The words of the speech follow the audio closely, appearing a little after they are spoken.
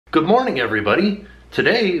Good morning, everybody.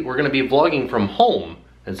 Today we're going to be vlogging from home,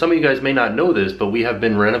 and some of you guys may not know this, but we have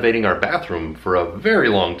been renovating our bathroom for a very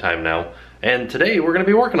long time now, and today we're going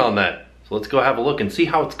to be working on that. So let's go have a look and see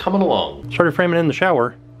how it's coming along. Started framing in the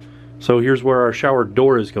shower. So here's where our shower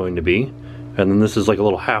door is going to be, and then this is like a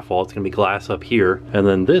little half wall. It's going to be glass up here, and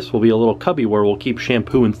then this will be a little cubby where we'll keep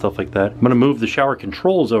shampoo and stuff like that. I'm going to move the shower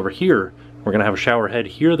controls over here. We're going to have a shower head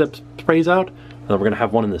here that sprays out, and then we're going to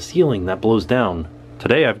have one in the ceiling that blows down.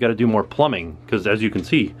 Today I've got to do more plumbing, because as you can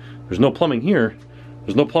see, there's no plumbing here.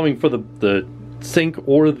 There's no plumbing for the sink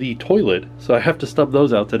or the toilet, so I have to stub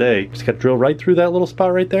those out today. Just got to drill right through that little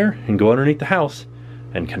spot right there and go underneath the house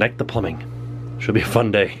and connect the plumbing. Should be a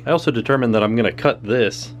fun day. I also determined that I'm going to cut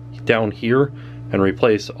this down here and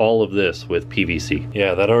replace all of this with PVC.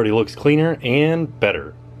 Yeah, that already looks cleaner and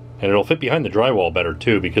better. And it'll fit behind the drywall better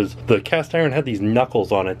too, because the cast iron had these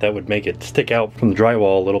knuckles on it that would make it stick out from the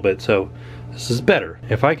drywall a little bit, so this is better.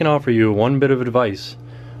 If I can offer you one bit of advice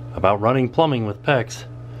about running plumbing with PEX,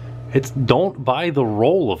 it's don't buy the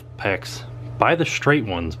roll of PEX. Buy the straight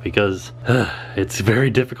ones, because it's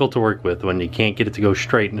very difficult to work with when you can't get it to go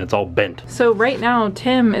straight and it's all bent. So right now,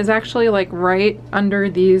 Tim is actually like right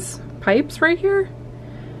under these pipes right here.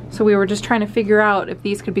 So we were just trying to figure out if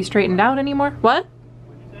these could be straightened out anymore. What?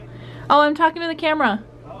 Oh, I'm talking to the camera.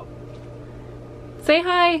 Oh. Say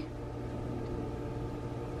hi.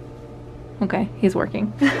 Okay, he's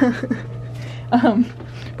working. But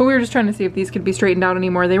we were just trying to see if these could be straightened out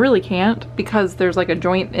anymore. They really can't, because there's like a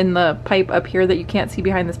joint in the pipe up here that you can't see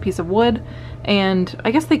behind this piece of wood. And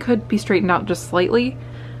I guess they could be straightened out just slightly,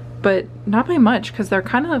 but not by much, because they're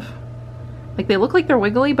kind of, like, they look like they're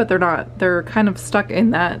wiggly, but they're not. They're kind of stuck in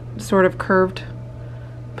that sort of curved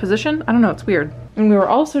position. I don't know, it's weird. And we were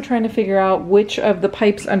also trying to figure out which of the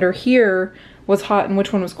pipes under here was hot and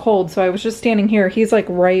which one was cold. So I was just standing here. He's like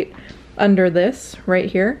right under this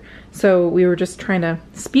right here. So we were just trying to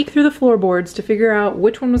speak through the floorboards to figure out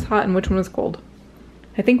which one was hot and which one was cold.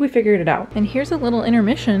 I think we figured it out. And here's a little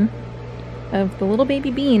intermission of the little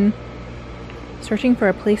baby bean searching for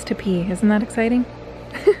a place to pee. Isn't that exciting?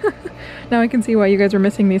 Now I can see why you guys are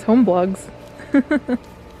missing these home vlogs.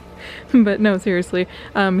 But no, seriously.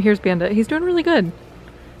 Here's Bandit. He's doing really good.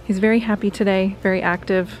 He's very happy today, very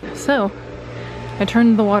active. So I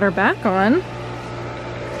turned the water back on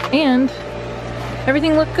and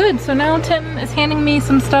everything looked good. So now Tim is handing me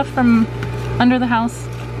some stuff from under the house.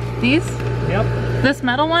 These? Yep. This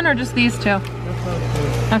metal one or just these two?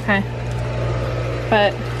 Okay.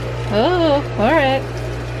 But, oh, all right.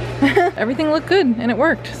 Everything looked good and it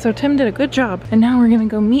worked. So Tim did a good job. And now we're gonna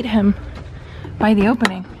go meet him by the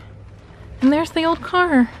opening. And there's the old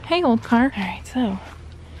car. Hey, old car. All right, so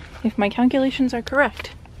if my calculations are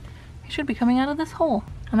correct, we should be coming out of this hole.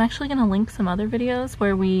 I'm actually gonna link some other videos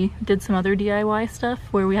where we did some other DIY stuff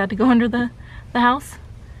where we had to go under the house.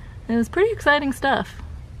 It was pretty exciting stuff.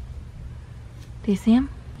 Do you see him?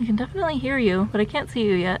 I can definitely hear you, but I can't see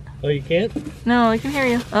you yet. Oh, you can't? No, I can hear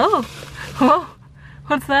you. Oh, whoa,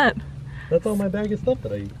 what's that? That's all my bag of stuff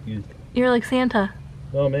that I used. You're like Santa.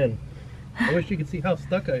 Oh man, I wish you could see how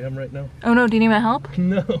stuck I am right now. Oh no, do you need my help?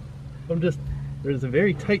 No, there's a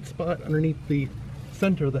very tight spot underneath the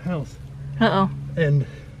center of the house. Uh-oh. And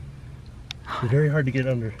it's very hard to get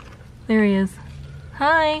under. There he is.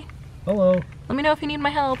 Hi. Hello. Let me know if you need my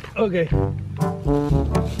help. Okay.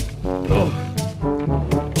 Oh.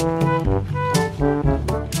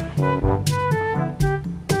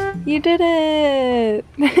 You did it!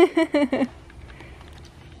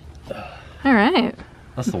 All right.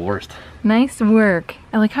 That's the worst. Nice work.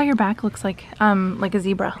 I like how your back looks like a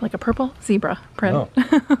zebra, like a purple zebra print. Oh.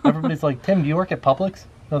 Everybody's like, Tim, do you work at Publix?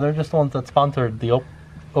 No, they're just the ones that sponsored the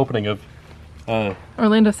opening of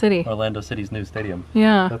Orlando City. Orlando City's new stadium.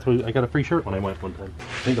 Yeah. That's what I got a free shirt when I went one time. I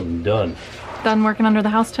think I'm done. Done working under the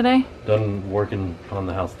house today? Done working on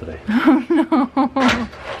the house today. Oh no.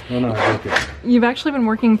 No, no, okay. You've actually been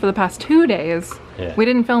working for the past 2 days. Yeah. We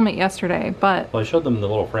didn't film it yesterday, but... Well, I showed them the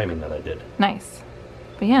little framing that I did. Nice.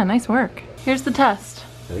 But yeah, nice work. Here's the test.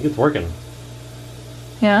 I think it's working.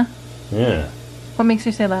 Yeah? Yeah. What makes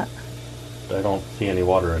you say that? I don't see any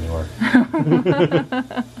water anywhere.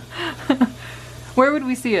 Where would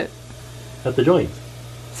we see it? At the joints.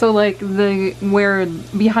 So like where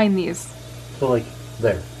behind these? So like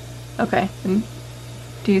there. Okay. And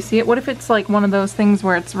do you see it? What if it's like one of those things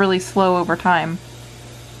where it's really slow over time?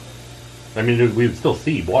 I mean, we would still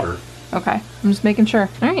see water. Okay. I'm just making sure.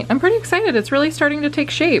 All right. I'm pretty excited. It's really starting to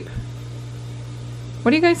take shape.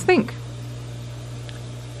 What do you guys think?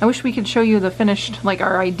 I wish we could show you the finished, like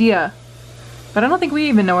our idea. But I don't think we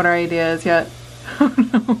even know what our idea is yet. Oh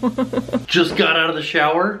no. Just got out of the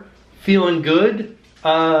shower, feeling good.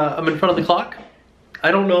 I'm in front of the clock.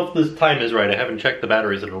 I don't know if this time is right. I haven't checked the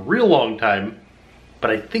batteries in a real long time, but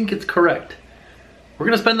I think it's correct. We're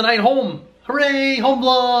gonna spend the night home. Hooray, home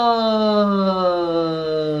vlog.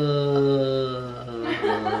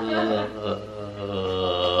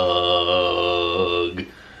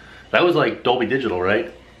 That was like Dolby Digital,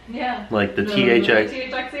 right? Yeah. Like the THX.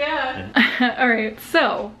 THX, yeah. All right,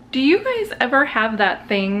 so do you guys ever have that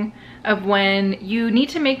thing of when you need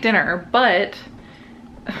to make dinner, but,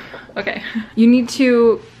 okay, you need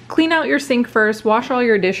to clean out your sink first, wash all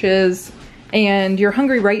your dishes, and you're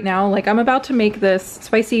hungry right now. Like, I'm about to make this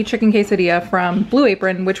spicy chicken quesadilla from Blue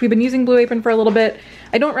Apron, which we've been using Blue Apron for a little bit.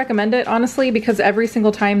 I don't recommend it, honestly, because every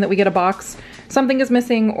single time that we get a box, something is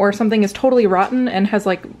missing or something is totally rotten and has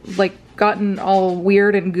like gotten all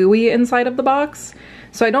weird and gooey inside of the box.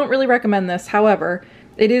 So I don't really recommend this. However,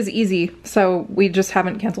 it is easy, so we just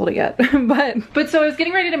haven't canceled it yet. but so I was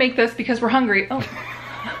getting ready to make this because we're hungry. Oh,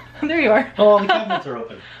 there you are. Oh, the cabinets are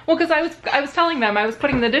open. Well, because I was telling them I was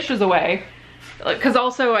putting the dishes away, because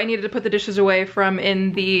also I needed to put the dishes away from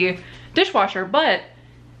in the dishwasher. But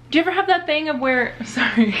do you ever have that thing of where,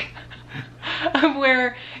 sorry, of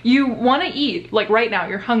where you want to eat, like right now,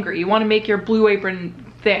 you're hungry, you want to make your Blue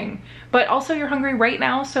Apron thing, but also you're hungry right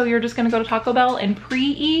now, so you're just gonna go to Taco Bell and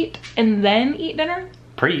pre-eat and then eat dinner?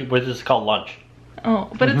 Which is called lunch.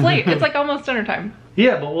 Oh, but it's late. It's like almost dinner time.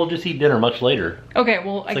 Yeah, but we'll just eat dinner much later. Okay,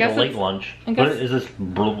 well, I guess it's like a late lunch. I guess, what is this,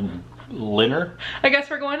 dinner? I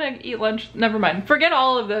guess we're going to eat lunch. Never mind. Forget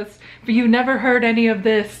all of this. But you never heard any of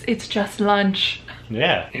this. It's just lunch.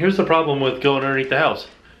 Yeah. Here's the problem with going underneath the house.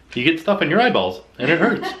 You get stuff in your eyeballs, and it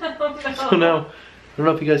hurts. Oh, no. So now, I don't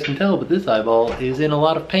know if you guys can tell, but this eyeball is in a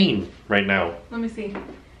lot of pain right now. Let me see.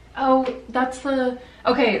 Oh, that's the...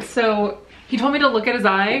 Okay, so he told me to look at his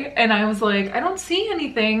eye, and I was like, I don't see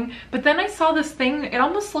anything. But then I saw this thing. It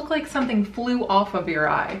almost looked like something flew off of your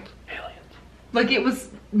eye. Aliens. Like it was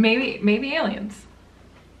maybe aliens.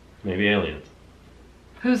 Maybe aliens.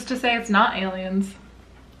 Who's to say it's not aliens?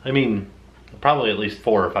 I mean, probably at least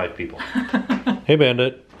 4 or 5 people. Hey,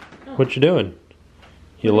 Bandit. What you doing?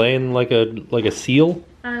 You laying like a seal?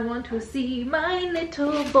 I want to see my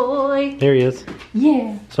little boy. There he is.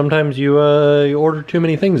 Yeah. Sometimes you order too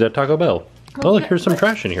many things at Taco Bell. Well, oh, look, here's some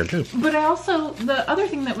trash in here too. But I also, the other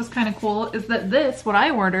thing that was kind of cool is that this, what I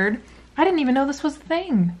ordered, I didn't even know this was a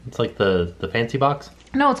thing. It's like the fancy box?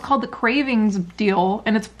 No, it's called the Cravings deal,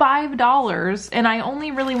 and it's $5, and I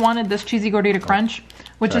only really wanted this Cheesy Gordita Crunch,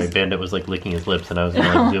 which Sorry, is... Bandit was like licking his lips, and I was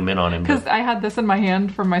gonna like, zoom in on him. Because I had this in my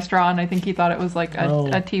hand from my straw, and I think he thought it was like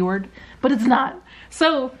a T word, but it's not.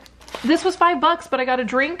 So this was $5, but I got a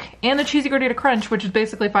drink and a Cheesy Gordita Crunch, which is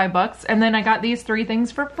basically $5, and then I got these 3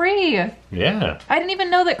 things for free. Yeah. I didn't even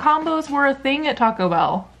know that combos were a thing at Taco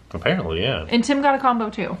Bell. Apparently, yeah. And Tim got a combo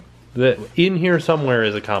too. In here somewhere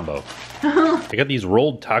is a combo. I got these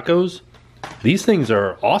rolled tacos. These things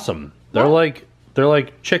are awesome. They're like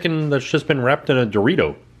chicken that's just been wrapped in a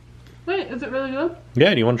Dorito. Wait, is it really good?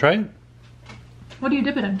 Yeah, do you want to try it? What do you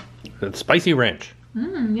dip it in? It's spicy ranch.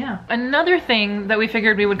 Yeah. Another thing that we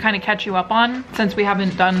figured we would kind of catch you up on, since we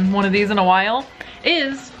haven't done one of these in a while,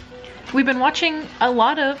 is we've been watching a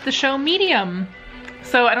lot of the show Medium.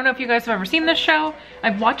 So I don't know if you guys have ever seen this show.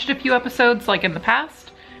 I've watched a few episodes like in the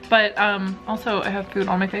past, but also I have food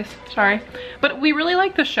on my face, sorry. But we really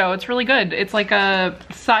like this show, it's really good. It's like a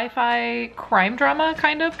sci-fi crime drama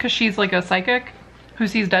kind of, because she's like a psychic who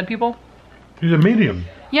sees dead people. She's a medium.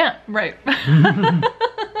 Yeah, right.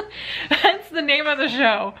 That's the name of the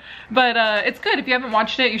show. But it's good. If you haven't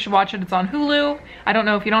watched it, you should watch it. It's on Hulu. I don't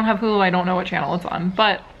know if you don't have Hulu, I don't know what channel it's on,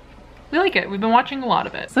 but we like it. We've been watching a lot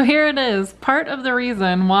of it. So here it is. Part of the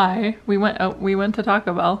reason why we went to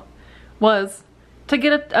Taco Bell was to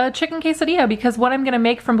get a chicken quesadilla, because what I'm gonna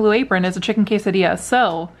make from Blue Apron is a chicken quesadilla.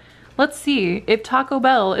 So let's see if Taco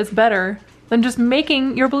Bell is better than just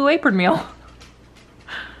making your Blue Apron meal.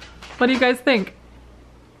 What do you guys think?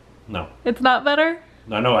 No. It's not better?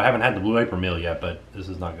 No, I haven't had the Blue Apron meal yet, but this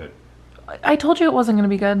is not good. I told you it wasn't gonna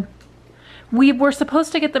be good. We were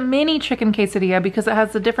supposed to get the mini chicken quesadilla because it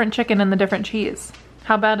has the different chicken and the different cheese.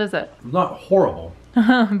 How bad is it? Not horrible.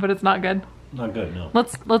 But it's not good. Not good, no.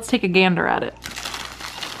 Let's take a gander at it.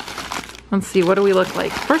 Let's see, what do we look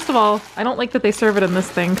like? First of all, I don't like that they serve it in this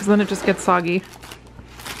thing because then it just gets soggy.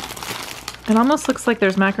 It almost looks like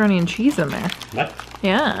there's macaroni and cheese in there. What?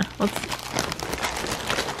 Yeah, let's...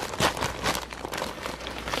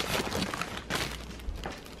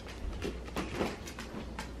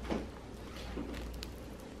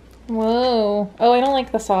 Whoa. Oh, I don't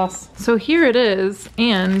like the sauce. So here it is,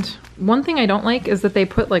 and one thing I don't like is that they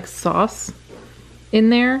put like sauce in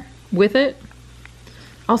there with it.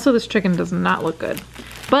 Also, this chicken does not look good.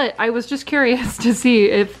 But I was just curious to see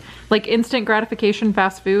if like instant gratification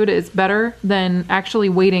fast food is better than actually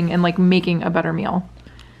waiting and like making a better meal.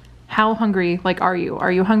 How hungry like are you?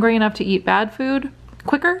 Are you hungry enough to eat bad food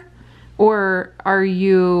quicker? Or are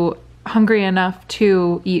you hungry enough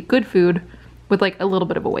to eat good food with like a little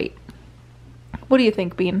bit of a wait? What do you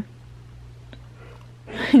think, Bean?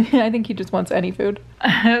 I think he just wants any food.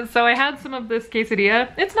 So I had some of this quesadilla.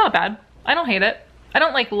 It's not bad. I don't hate it. I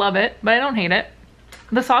don't like love it, but I don't hate it.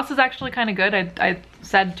 The sauce is actually kind of good. I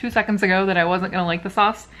said 2 seconds ago that I wasn't gonna like the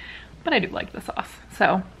sauce, but I do like the sauce.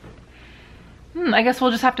 So I guess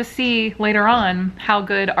we'll just have to see later on how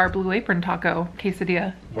good our Blue Apron taco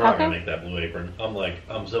quesadilla. We're not gonna make that Blue Apron.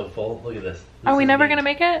 I'm so full. Look at this. Are we never gonna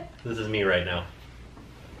make it? This is me right now.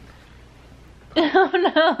 Oh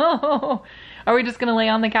no. Are we just gonna lay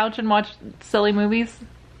on the couch and watch silly movies?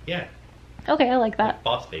 Yeah. Okay, I like that.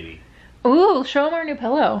 Boss baby. Ooh, show them our new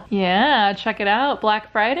pillow. Yeah, check it out.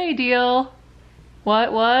 Black Friday deal.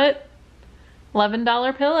 What?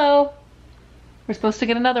 $11 pillow. We're supposed to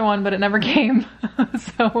get another one, but it never came.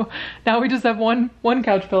 So now we just have one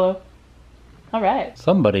couch pillow. All right.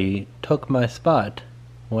 Somebody took my spot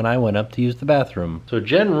when I went up to use the bathroom. So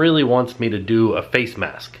Jen really wants me to do a face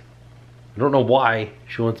mask. I don't know why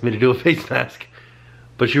she wants me to do a face mask,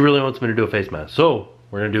 but she really wants me to do a face mask. So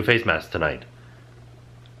we're gonna do a face mask tonight.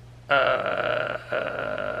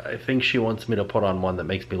 I think she wants me to put on one that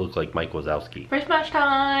makes me look like Mike Wazowski. Face mask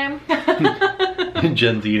time.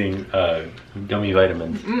 Jen's eating gummy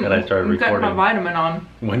vitamins, and I started recording my vitamin on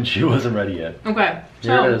when she wasn't ready yet. Okay,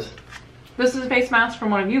 Here so it is. this is a face mask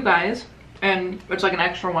from one of you guys, and it's like an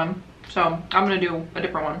extra one. So I'm gonna do a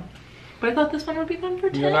different one. But I thought this one would be fun for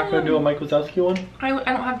Tim. You're not gonna do a Mike Wazowski one? I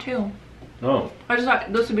don't have two. No. I just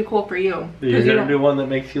thought this would be cool for you. You're gonna do one that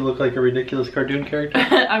makes you look like a ridiculous cartoon character?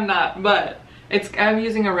 I'm not, but I'm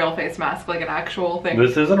using a real face mask, like an actual thing.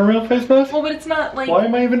 This isn't a real face mask? Well, but it's not like... Why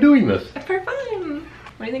am I even doing this? It's for fun.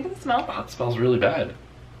 What do you think of the smell? Oh, it smells really bad.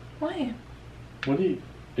 Why? It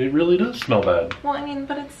really does smell bad. Well, I mean,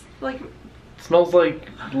 but it's like... It smells like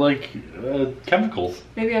chemicals.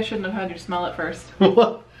 Maybe I shouldn't have had you smell it first.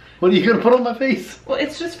 What? What are you gonna put on my face? Well,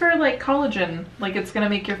 it's just for like collagen. Like it's gonna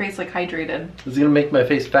make your face like hydrated. Is it gonna make my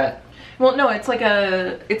face fat? Well, no, like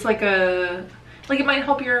it might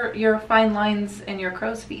help your fine lines and your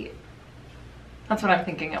crow's feet. That's what I'm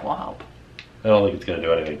thinking it will help. I don't think it's gonna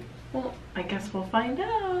do anything. Well, I guess we'll find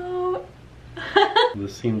out.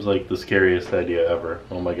 This seems like the scariest idea ever.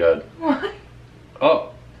 Oh my god. What?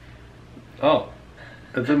 Oh,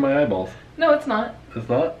 it's in my eyeballs. No, it's not. It's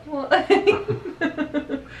not? Well,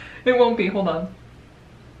 it won't be. Hold on.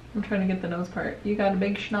 I'm trying to get the nose part. You got a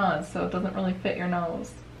big schnoz, so it doesn't really fit your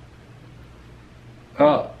nose.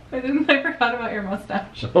 Oh. I forgot about your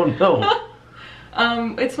mustache. Oh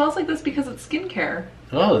no. It smells like this because it's skincare.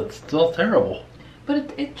 Oh, it smells terrible.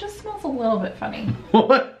 But it just smells a little bit funny.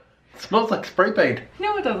 What? It smells like spray paint.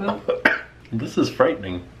 No, it doesn't. This is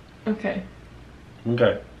frightening. Okay.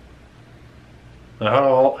 Okay.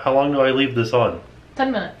 Now how long do I leave this on?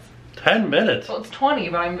 10 minutes. 10 minutes? Well, it's 20,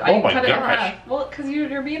 but I Oh my cut it in gosh. half. Well, because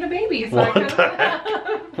you're being a baby, so What I cut the it in half.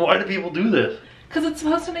 heck? Why do people do this? Because it's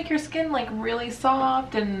supposed to make your skin like really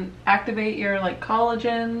soft and activate your like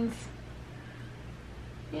collagens.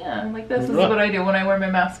 Yeah, like this is what I do when I wear my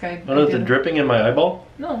mask. Oh, is it dripping in my eyeball?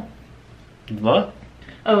 No. It's not?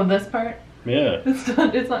 Oh, this part? Yeah.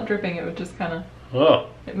 It's not dripping, it would just kind of... Oh.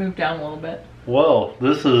 It moved down a little bit. Well,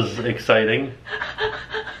 this is exciting.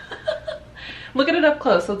 Look at it up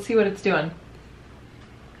close. Let's see what it's doing.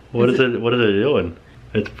 What is it doing?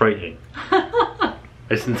 It's frightening.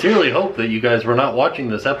 I sincerely hope that you guys were not watching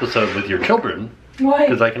this episode with your children. Why?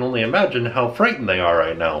 Because I can only imagine how frightened they are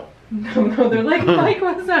right now. No, they're like Mike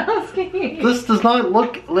Wazowski. This does not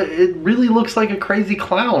look, it really looks like a crazy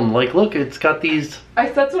clown. Like, look, it's got these...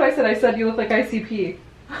 That's what I said. I said you look like ICP.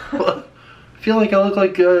 I feel like I look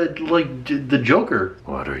like the Joker.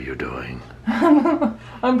 What are you doing?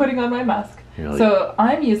 I'm putting on my mask. Really? So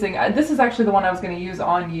I'm using, this is actually the one I was going to use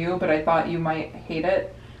on you, but I thought you might hate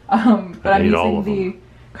it. But I'm using the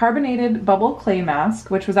carbonated bubble clay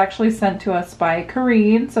mask, which was actually sent to us by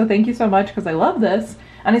Kareen. So thank you so much, because I love this.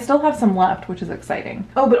 And I still have some left, which is exciting.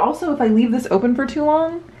 Oh, but also if I leave this open for too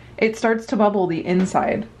long, it starts to bubble the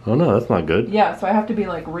inside. Oh no, that's not good. Yeah, so I have to be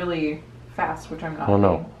like really fast, which I'm not. Oh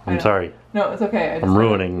no, I'm sorry. No, it's okay. I'm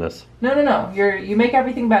ruining this. No. You make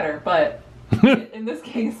everything better, but in this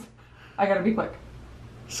case, I gotta be quick.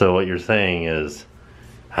 So what you're saying is,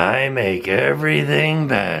 I make everything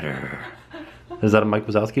better. Is that a Mike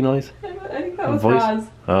Wazowski noise? I think that was voice? Roz.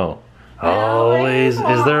 Oh. Always.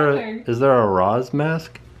 Is there a Roz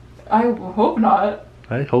mask? I hope not.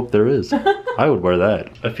 I hope there is. I would wear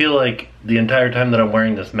that. I feel like the entire time that I'm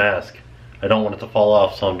wearing this mask, I don't want it to fall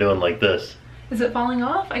off, so I'm doing like this. Is it falling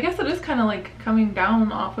off? I guess it is kind of like coming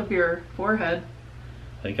down off of your forehead.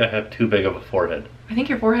 I think I have too big of a forehead. I think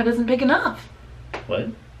your forehead isn't big enough. What?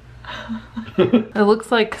 It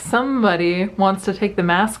looks like somebody wants to take the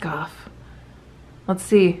mask off. Let's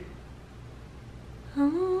see. Oh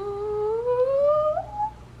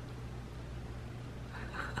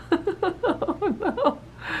no.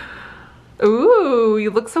 Ooh, you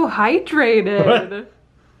look so hydrated. What?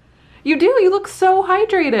 You do, you look so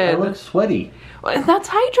hydrated. I look sweaty. That's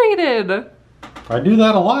hydrated. I do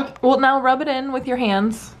that a lot. Well, now rub it in with your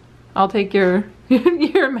hands. I'll take your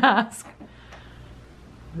your mask.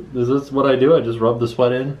 Is this what I do? I just rub the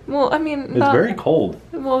sweat in? Well, I mean, It's very cold.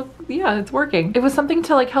 Well, yeah, it's working. It was something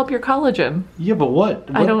to like help your collagen. Yeah, but what?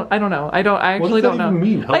 I don't know. I actually don't know. What does that even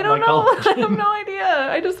mean? Help I don't my know. collagen? I have no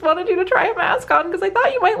idea. I just wanted you to try a mask on because I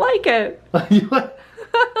thought you might like it.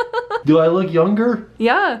 Do I look younger?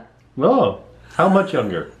 Yeah. Oh, how much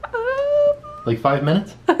younger? Like 5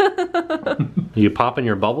 minutes? You popping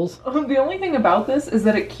your bubbles? The only thing about this is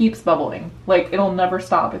that it keeps bubbling. Like, it'll never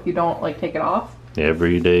stop if you don't like take it off.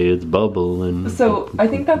 Every day it's bubbling. So I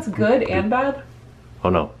think that's good and bad. Oh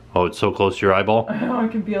no. Oh, it's so close to your eyeball? I know, I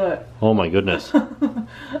can feel it. Oh my goodness.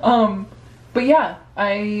 But yeah,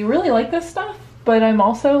 I really like this stuff, but I'm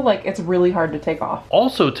also like, it's really hard to take off.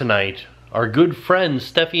 Also tonight, our good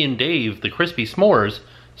friends Steffi and Dave, the Crispy S'mores,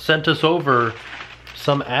 sent us over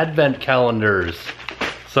some advent calendars.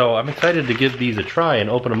 So I'm excited to give these a try and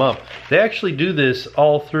open them up. They actually do this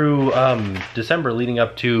all through December leading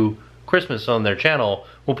up to Christmas on their channel.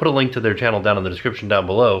 We'll put a link to their channel down in the description down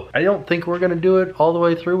below. I don't think we're gonna do it all the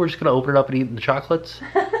way through. We're just gonna open it up and eat the chocolates.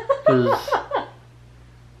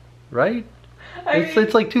 Right?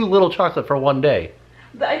 It's like too little chocolate for one day.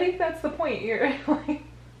 I think that's the point. You're like...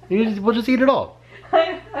 We'll just eat it all.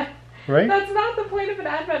 Right? That's not the point of an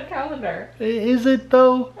advent calendar. Is it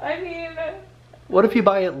though? I mean... What if you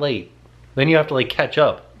buy it late? Then you have to like catch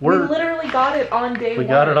up. We literally got it on day one. We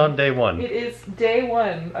got it on day one. It is day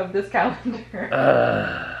one of this calendar.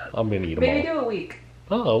 I'm gonna eat them all. Maybe do a week.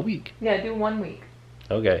 Oh, a week. Yeah, do 1 week.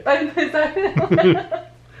 Okay. Is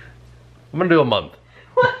that I'm gonna do a month.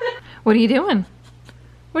 What are you doing?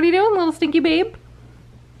 What are you doing, little stinky babe?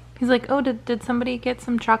 He's like, oh, did somebody get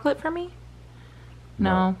some chocolate for me?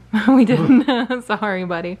 No, we didn't. Sorry,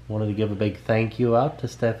 buddy. Wanted to give a big thank you out to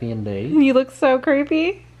Steffi and Dave. You look so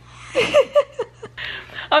creepy.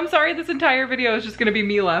 I'm sorry this entire video is just gonna be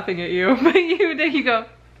me laughing at you, but you go.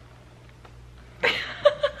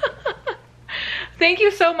 Thank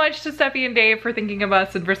you so much to Steffi and Dave for thinking of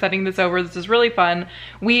us and for sending this over. This is really fun.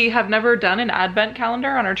 We have never done an advent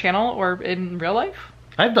calendar on our channel or in real life.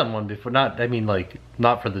 I've done one before, not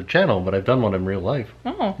for the channel, but I've done one in real life.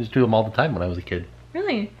 Oh. Used to do them all the time when I was a kid.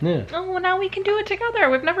 Really? Yeah. Oh, well, now we can do it together.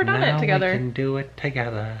 We've never done it together. We can do it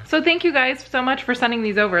together. So thank you guys so much for sending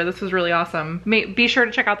these over. This was really awesome. Be sure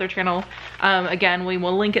to check out their channel. Again, we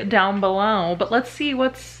will link it down below. But let's see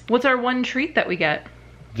what's our one treat that we get.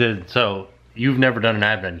 So you've never done an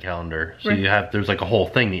advent calendar, so there's like a whole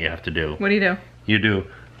thing that you have to do. What do you do? You do.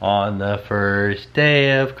 On the first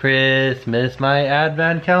day of Christmas, my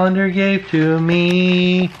advent calendar gave to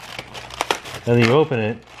me. And then you open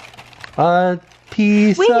it.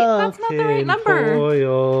 Piece Wait, of that's not the right number.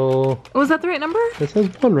 foil. Was that the right number? It says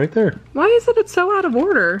 1 right there. Why is it so out of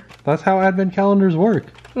order? That's how advent calendars work.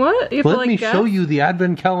 What? You have Let to, like, me guess? show you the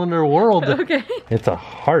advent calendar world. Okay. It's a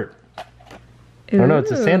heart. I don't know,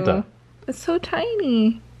 it's a Santa. It's so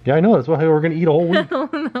tiny. Yeah, I know. That's why we're going to eat a whole week. Oh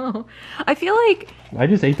no. I feel like... I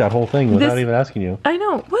just ate that whole thing without even asking you. I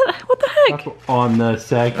know. What the heck? On the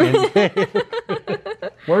second day.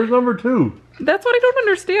 Where's number 2? That's what I don't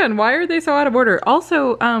understand. Why are they so out of order?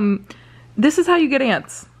 Also, this is how you get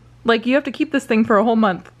ants. Like, you have to keep this thing for a whole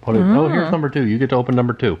month. Oh, here's number 2. You get to open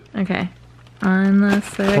number 2. Okay. On the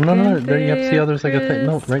second no. There you have to see how there's like a thing.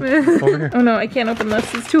 No, right over here. Oh no, I can't open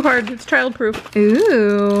this. It's too hard. It's childproof.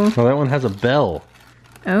 Ooh. Oh, that one has a bell.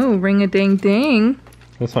 Oh, ring-a-ding-ding.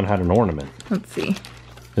 This one had an ornament. Let's see.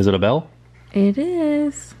 Is it a bell? It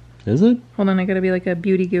is. Is it? Hold on, I gotta be like a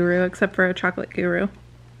beauty guru, except for a chocolate guru.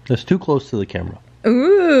 It's too close to the camera.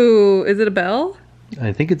 Ooh, is it a bell?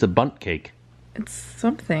 I think it's a bundt cake. It's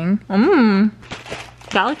something. Mmm.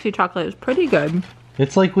 Galaxy chocolate is pretty good.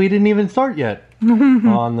 It's like we didn't even start yet.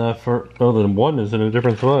 On the first... Oh, the 1 is in a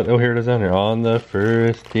different spot. Oh, here it is down here. On the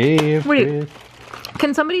first day of Wait.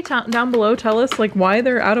 Can somebody down below tell us like why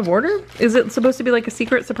they're out of order? Is it supposed to be like a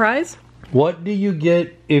secret surprise? What do you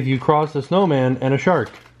get if you cross a snowman and a shark?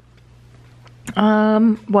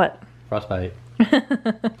 What? Frostbite.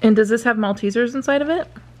 And does this have Maltesers inside of it?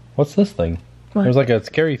 What's this thing? What? There's like a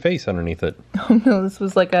scary face underneath it. Oh no, this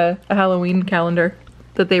was like a Halloween calendar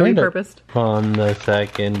that they repurposed. On the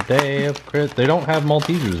second day of Christmas. They don't have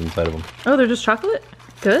Maltesers inside of them. Oh, they're just chocolate?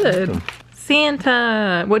 Good.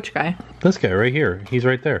 Santa. Which guy? This guy right here. He's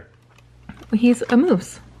right there. He's a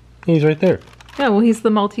moose. He's right there. Yeah, well, he's the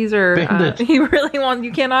Malteser. Bandit. He really wants.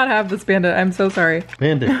 You cannot have this bandit. I'm so sorry.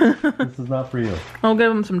 Bandit, this is not for you. I'll give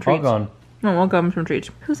him some treats. All gone. No, I'll give him some treats.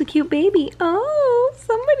 Who's a cute baby? Oh,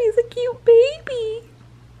 somebody's a cute baby.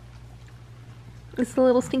 It's the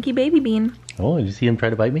little stinky baby bean. Oh, did you see him try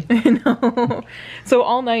to bite me? I know. So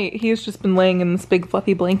all night he's just been laying in this big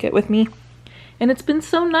fluffy blanket with me, and it's been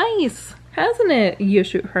so nice, hasn't it?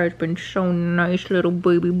 Yes, it has been so nice, little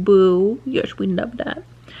baby boo. Yes, we love that.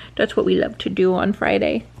 That's what we love to do on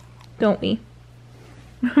Friday, don't we?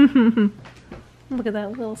 Look at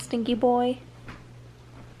that little stinky boy.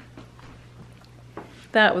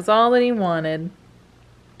 That was all that he wanted.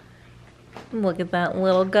 Look at that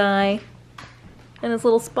little guy. And his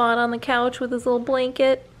little spot on the couch with his little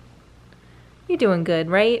blanket. You're doing good,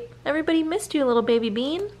 right? Everybody missed you, little baby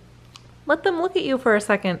bean. Let them look at you for a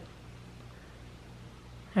second.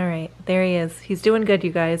 Alright, there he is. He's doing good,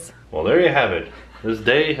 you guys. Well, there you have it. This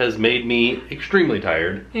day has made me extremely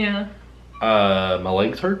tired. Yeah. My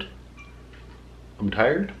legs hurt. I'm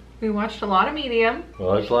tired. We watched a lot of Medium.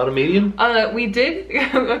 Well, that's a lot of Medium. We did.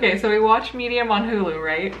 Okay, so we watched Medium on Hulu,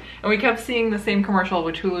 right? And we kept seeing the same commercial,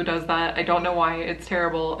 which Hulu does that. I don't know why. It's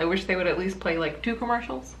terrible. I wish they would at least play like 2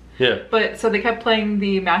 commercials. Yeah. But so they kept playing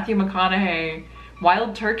the Matthew McConaughey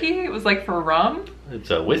Wild Turkey. It was like for rum.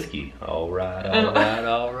 It's a whiskey. All right, all right,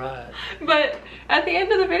 all right. But at the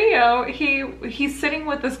end of the video, he's sitting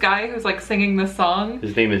with this guy who's like singing this song.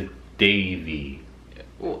 His name is Davey.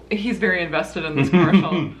 Well, he's very invested in this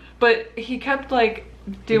commercial. But he kept like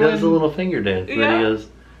doing... He does a little finger dance. Yeah. Then he goes...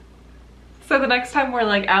 So the next time we're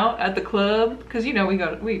like out at the club, because you know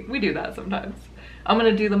we do that sometimes. I'm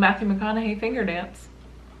gonna do the Matthew McConaughey finger dance.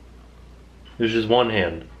 There's just one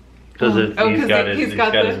hand. Because he's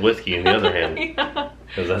got his whiskey in the other hand. Yeah.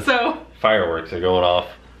 Because So fireworks are going off.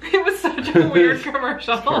 it was such a weird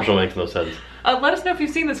commercial. This commercial makes no sense. Let us know if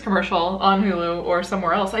you've seen this commercial on Hulu or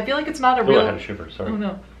somewhere else. I feel like it's not a real... Oh, I had a shiver, sorry. Oh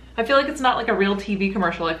no. I feel like it's not like a real TV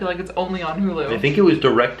commercial. I feel like it's only on Hulu. I think it was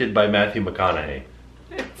directed by Matthew McConaughey.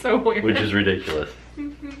 It's so weird. Which is ridiculous.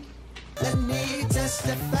 Let me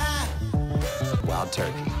testify. Wild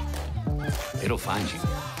turkey. It'll find you.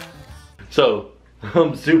 So,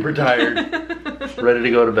 I'm super tired. Ready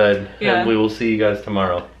to go to bed. Yeah. And we will see you guys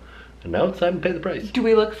tomorrow. And now it's time to pay the price. Do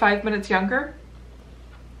we look 5 minutes younger?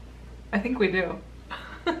 I think we do.